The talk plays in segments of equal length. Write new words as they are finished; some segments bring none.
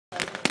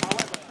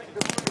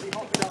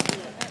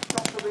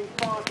being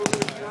fired from the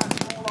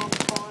all on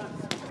fire.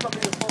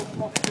 Suddenly the false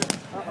posture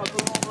of the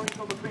long range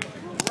on the beach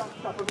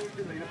wrapped up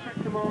immediately. The troop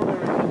commander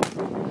is going in.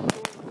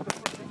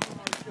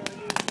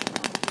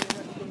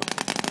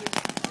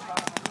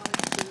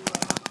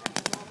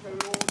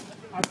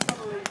 And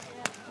suddenly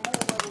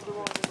more rebels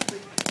arrive on the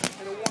beach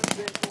in a white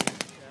vehicle.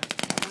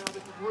 And now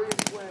this is really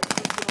where the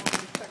troop commander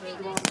and second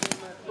commander are in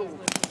their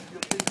swords.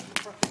 You'll see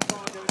suppressive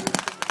fire going in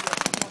from the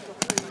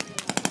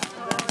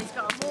Oh, he's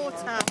got a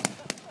mortar.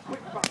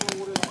 quick battle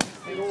order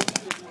in order to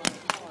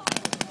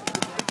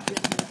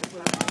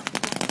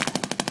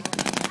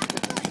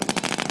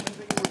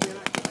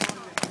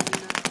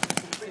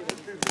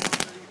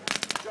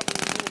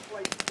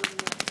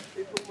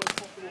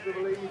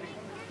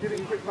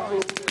giving quick battle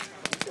orders,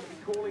 he's going to be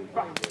calling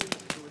back the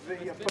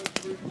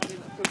post group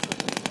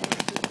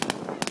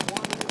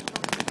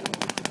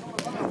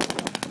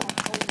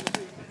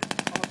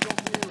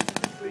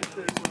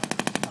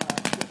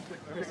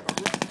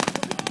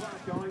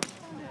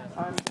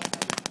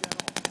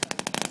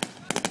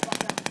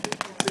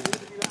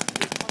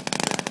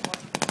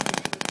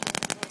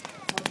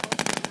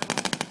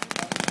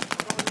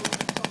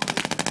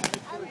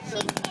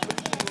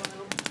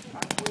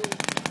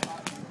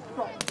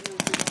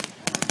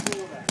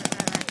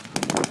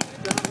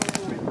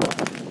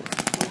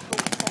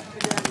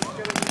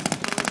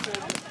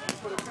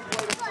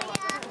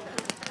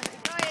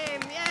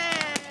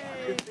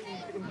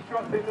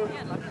instructing them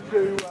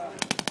to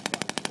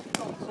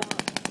stop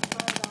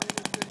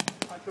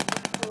and to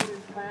move forward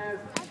in pairs,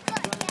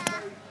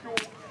 very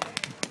short,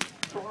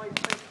 5,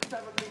 6,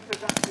 7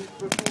 metres active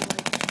before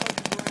they touch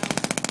the ground,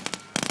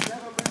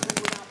 never moving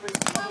without being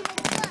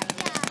covered by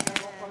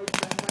their oppose,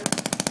 their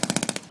mates.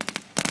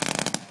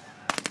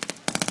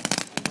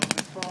 And on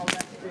the far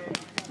left here, you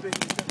can see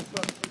the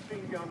first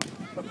machine gun,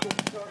 of course,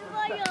 certain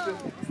section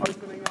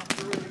opening up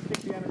to really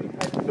kick the enemy's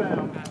heads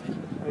down.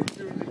 And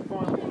during this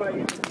final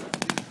phase,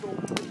 the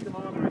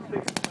commander is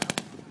thinking about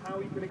how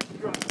he can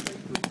extract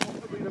basically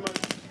possibly the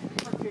most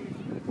tricky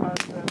and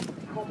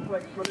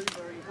complex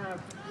manoeuvre he has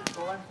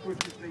left,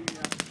 which is to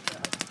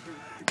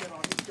get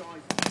our hit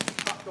guys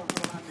back onto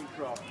the landing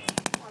craft. I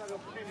had an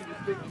opportunity to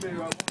speak to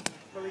one of the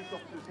police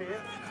officers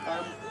here. I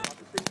can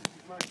see that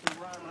she's managed to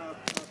ram a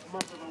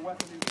muzzle of a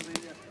weapon into the beach.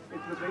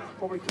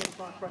 Probably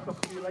sometimes press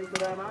up to you later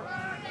there, Matt.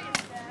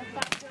 Yeah,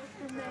 that goes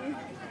for me.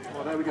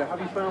 Well, there we go. Have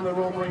you found the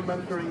Royal Marine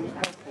mentoring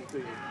helpful to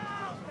you?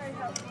 Very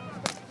helpful.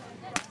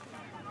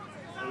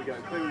 There we go,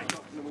 clear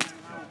instruction, and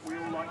we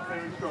all like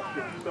clear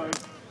instruction. So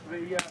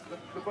the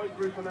boat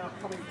group are now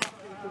coming back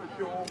into the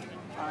shore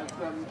as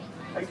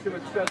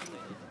HMS 7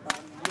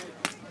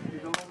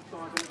 is alongside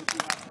all the crew,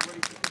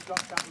 ready to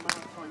conduct that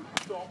maritime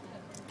stop.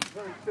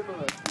 Very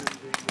similar to the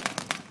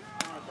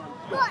maritime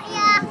stop.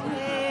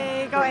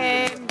 Hey, got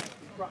him.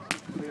 I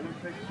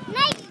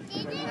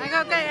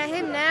got to go to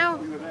him now.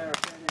 We were there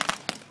again,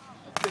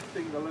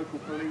 assisting the local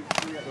police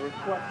at the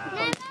request of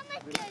both.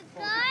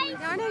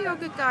 Yeah, I know you're a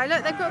good guy.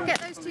 Look, they've got to get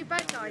those two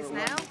bad guys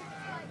now.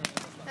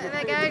 There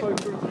they go. You're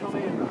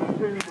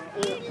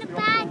the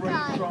bad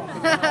guy.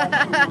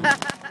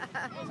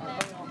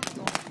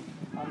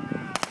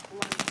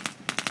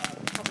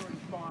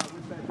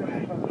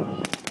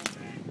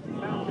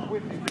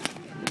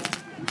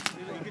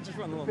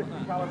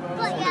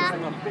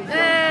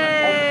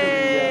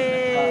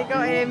 Hey,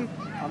 got him.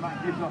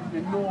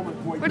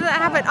 Where did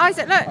that happen?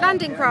 Isaac, look,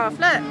 landing craft,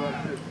 look.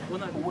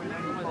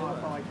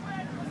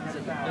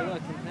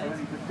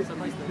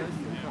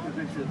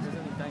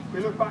 We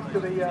look back to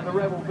the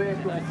rebel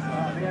vehicles,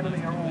 the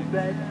enemy are all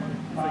dead,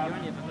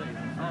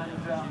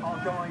 and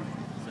our guys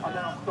are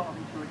now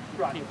starting to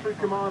extract. The troop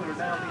commander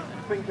now needs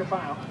to think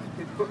about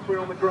his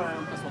footprint on the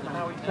ground and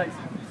how he takes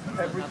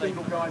every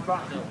single guy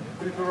back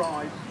who's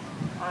arrived,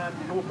 and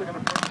he's also going to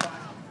bring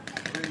back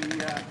the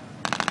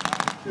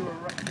two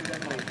arrested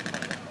enemies.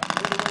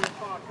 The rate of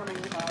fire coming a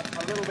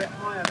little bit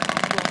higher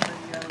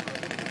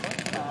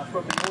now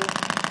from the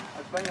north,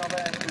 as they are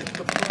there to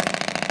suppress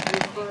any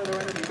further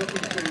enemy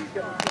looking to get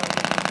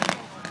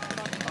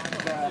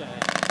themselves and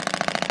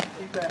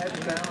keep their heads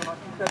down. And like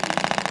you said,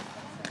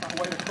 that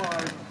rate of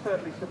fire is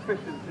certainly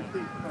sufficient to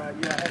keep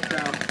your head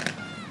down.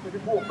 We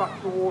just walk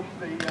back towards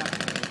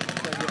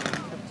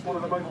one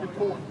of the most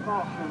important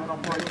parts of an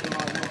operation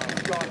like this.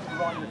 The guys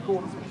providing the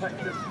cordon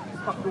protection,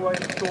 tucked away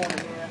in the corner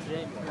here.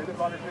 They look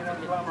like they've been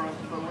unglamorous,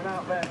 but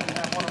without them we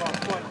have one of our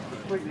flanks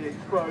completely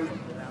exposed.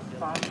 And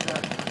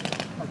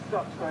as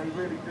such, they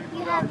really do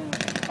provide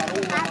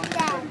an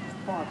all-round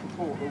fire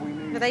support that we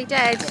need. Are they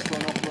dead?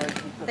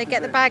 They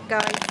get the bad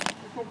guys.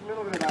 We'll talk a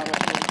little bit about it.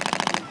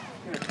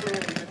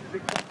 Clearly this is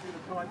exactly the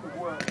type of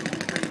work that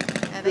we've been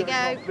there they doing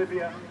go. in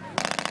Libya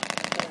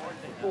or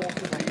support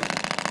the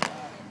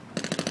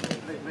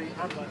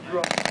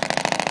anti-drug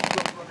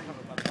running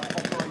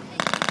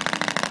operations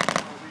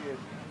in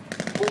years.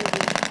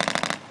 Bournemouth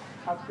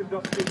has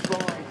conducted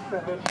by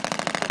 7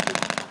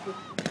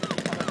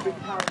 and has been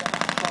carried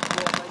out by the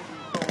Royal Navy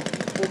for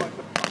almost a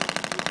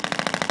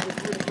years.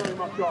 It's really very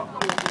much our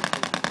core business.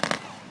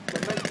 The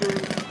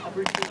mentoring of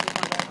everything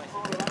that has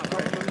part of that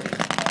government,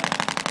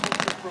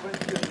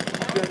 prevention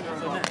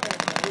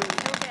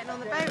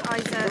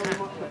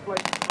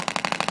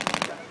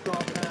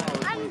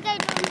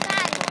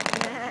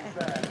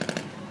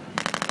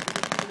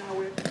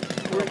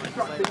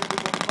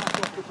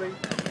feet.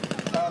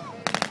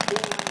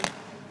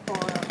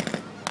 Fire.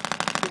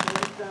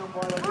 Laid down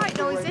by the Quite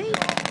noisy.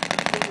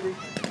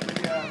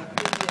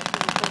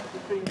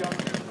 machine gun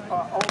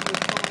on the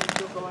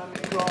side of the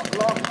landing craft.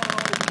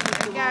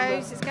 There it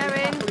goes, it's going.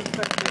 Ready?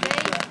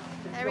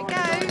 There it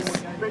goes.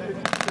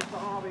 Mr.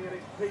 Harvey and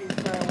his team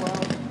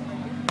farewell.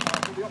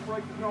 The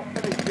operation's not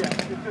finished yet.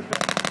 It's just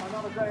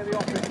another day in the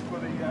office for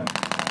the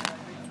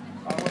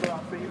whether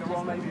that be the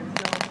Royal Navy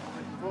itself,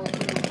 the Royal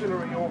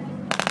Auxiliary, or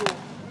of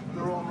course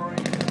the Royal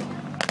Marines.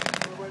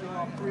 We're awaiting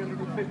our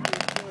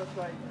 350th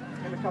birthday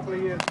in a couple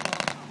of years'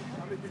 time,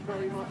 and this is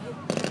very much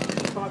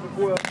the type of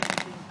work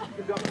that we've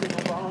been conducting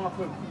on behalf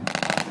of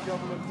the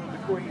government and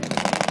the Queen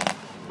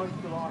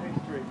most of our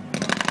history.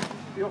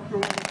 The offshore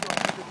landing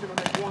craft is just going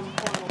to make one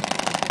final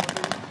flight on the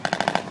beach.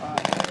 They are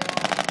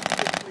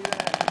officially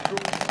there to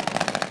draw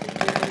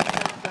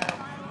down.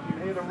 You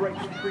can hear the rate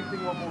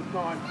increasing one more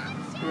time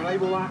to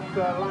enable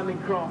that landing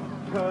craft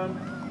to turn,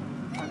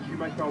 and she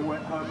makes her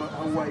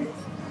way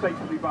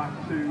safely back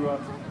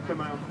to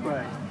Mount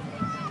Bay.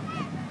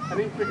 An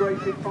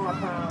integrated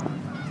firepower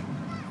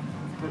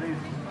that is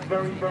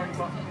very, very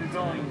much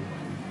designed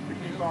to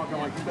keep our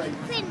guys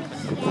safe.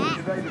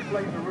 Today the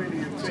flavour really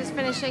is Just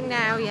finishing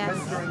now, yes.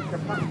 mentoring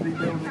capacity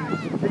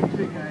building,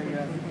 teaching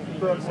a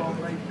third world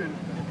nation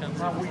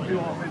how we do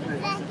our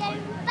business.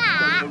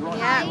 So the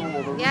right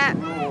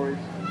law is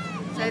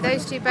So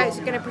those two boats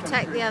are going to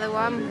protect the other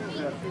one,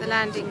 the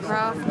landing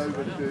craft.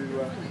 over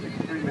to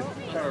extremist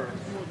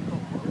terrorists.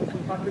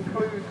 That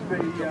concludes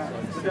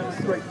the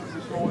demonstrations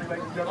this morning,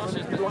 ladies and gentlemen.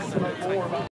 If you'd like to know more about